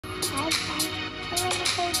I want to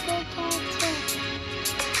play Daycare too.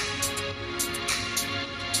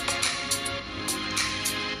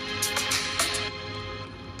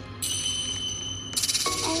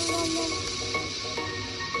 I'm gonna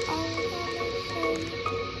show you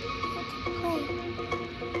how to play.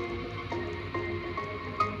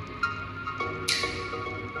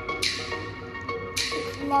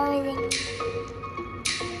 It's loading.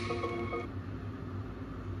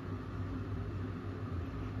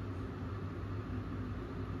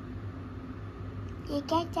 You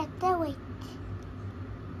guys have to wait.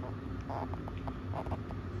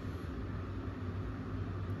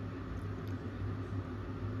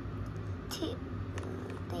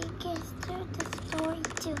 They can start the story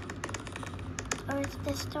too. Or it's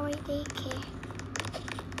the story daycare.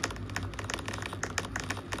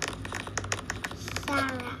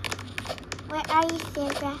 Sarah. Where are you,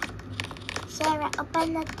 Sarah? Sarah,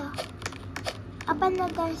 open the door. Open the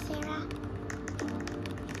door, Sarah.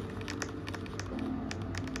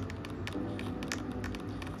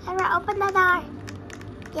 Sarah, open the door.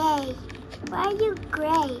 Yay. Why are you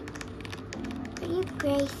gray? Are you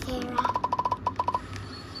gray, Sarah?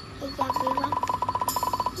 Is everyone?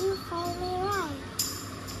 You finally arrived.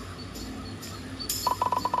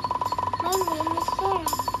 My name is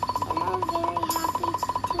Sarah, and I'm very happy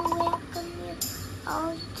to welcome you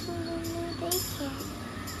all to the new daycare.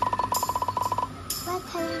 Let's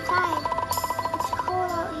head inside. It's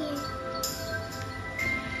cold out here.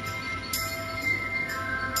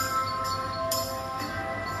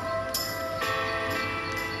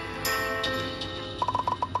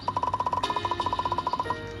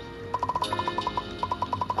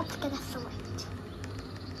 Let's get a sword.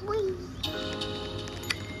 Whee!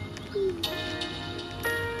 Whee! Whee!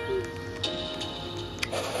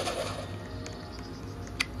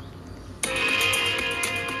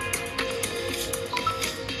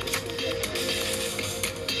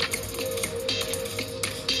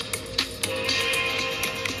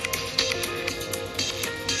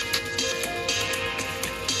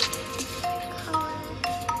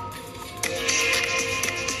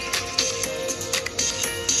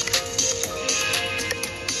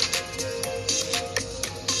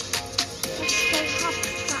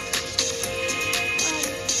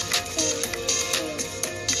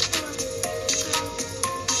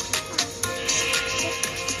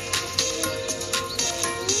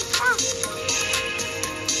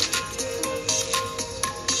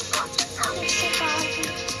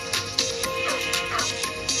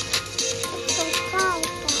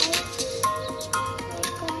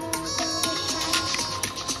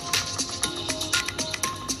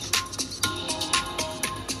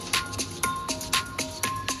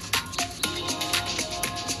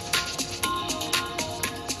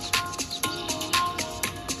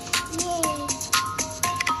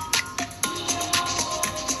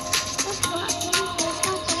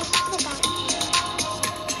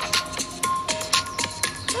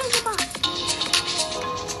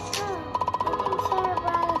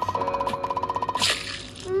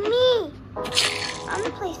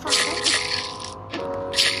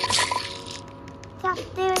 Stop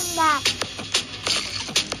doing that.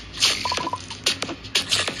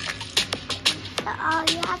 So all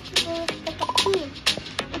you have to do is pick a team.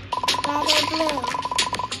 Red or blue.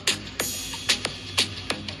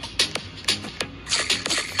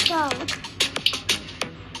 Go.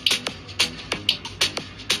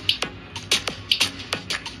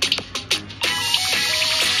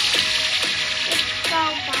 Let's go,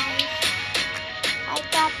 guys. I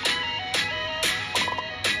got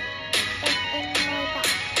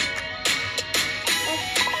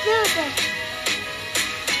do this.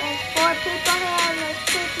 There's 4 people here and there's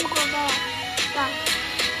 2 people there. Go.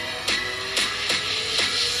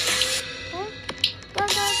 Okay. Go, go,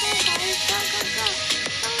 go, guys. Go, go, go.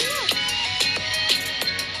 Oh, no.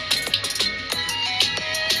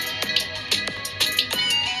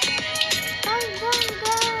 Go, go,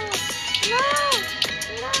 go. No.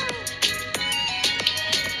 No.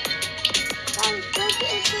 Guys, put it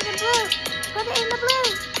into the blue. Put it in the blue.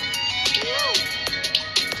 No.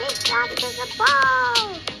 Got to the ball!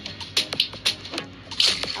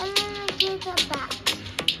 And then I get it back.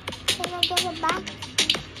 Can I get it back?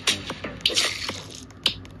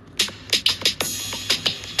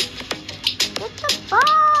 Get the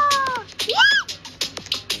ball! Yeah!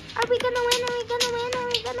 Are we gonna win? Are we gonna win? Are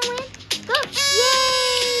we gonna win? Go!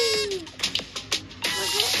 Yay! We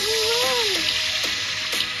win!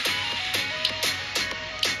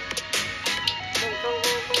 Go, go,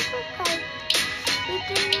 go, go, go, guys. We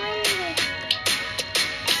can win this.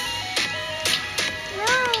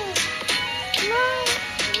 No,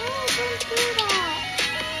 don't do that.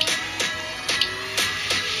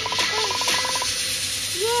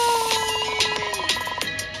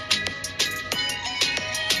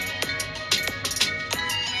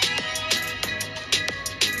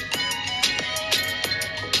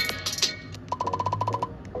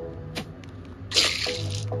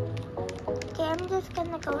 just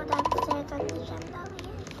gonna go downstairs on the chandelier.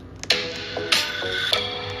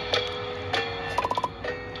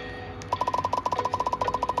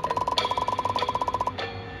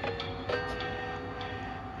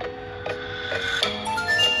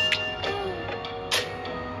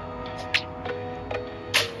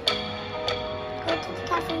 Go to the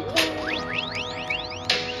cafeteria.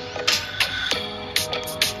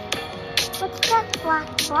 What's that black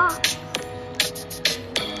box?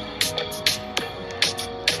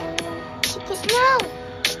 No!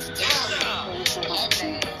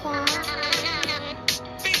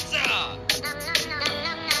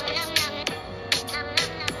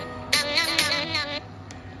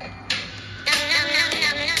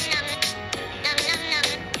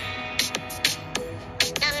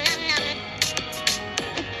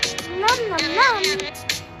 Nom nom nom!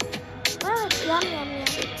 Oh, it's yum yum yum.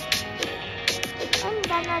 I'm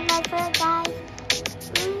done on my food, guys.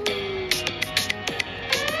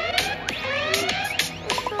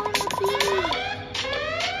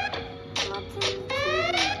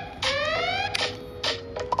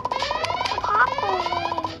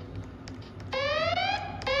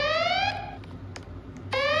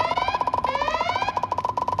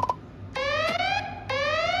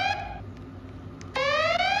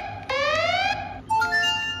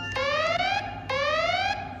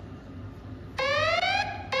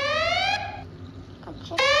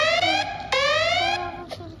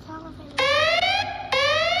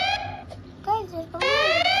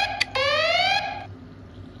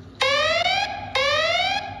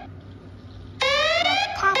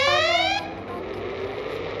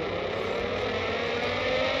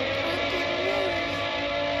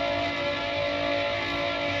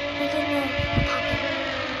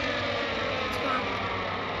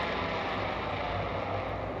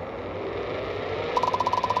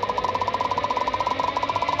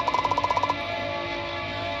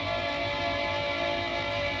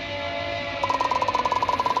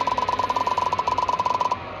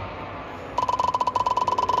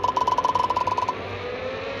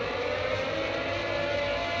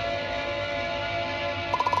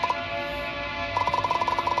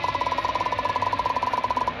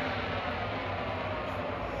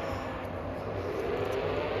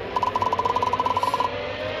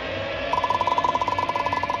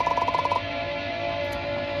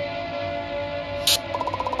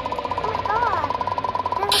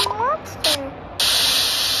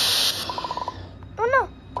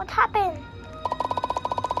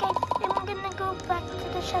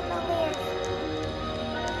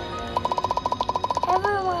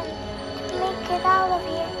 Everyone, make it out of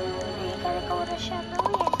here. We gotta go to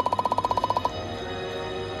chandelier.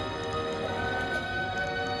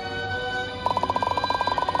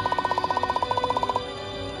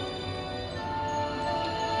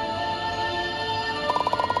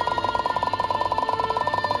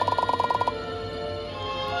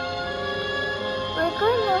 We're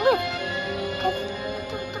going to lift because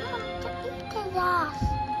the monster eat his ass.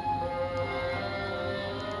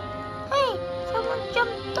 Someone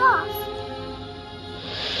jumped off.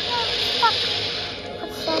 Yeah, I'm stuck.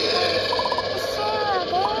 What's that noise? It's Sarah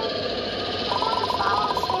there. I want to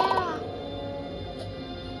follow Sarah.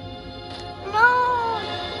 No!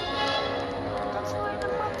 That's where the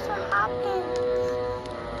monster happens.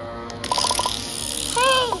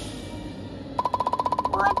 Hey!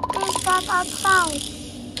 What is that outside?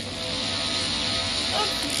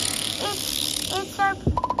 It's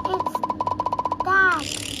Dad.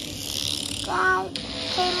 Dad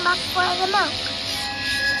came back for the milk.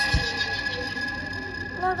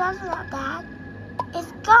 No, that's not Dad.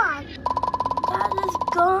 It's gone. Dad is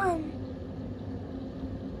gone.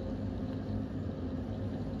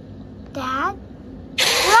 Dad?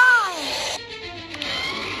 Run!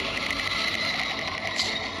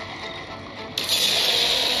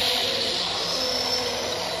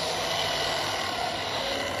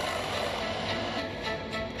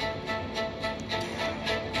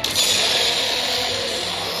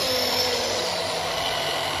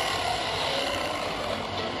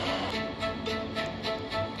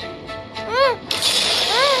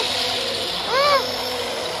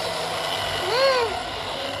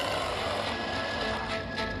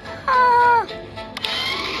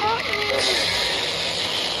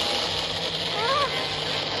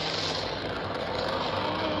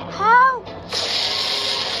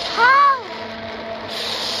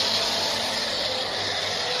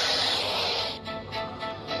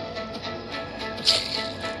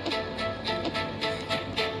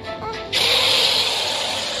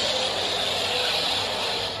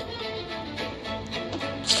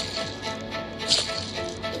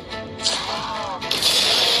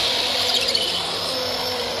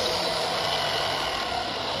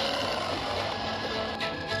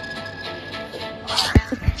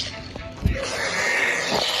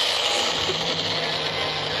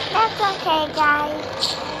 Okay,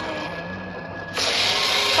 guys.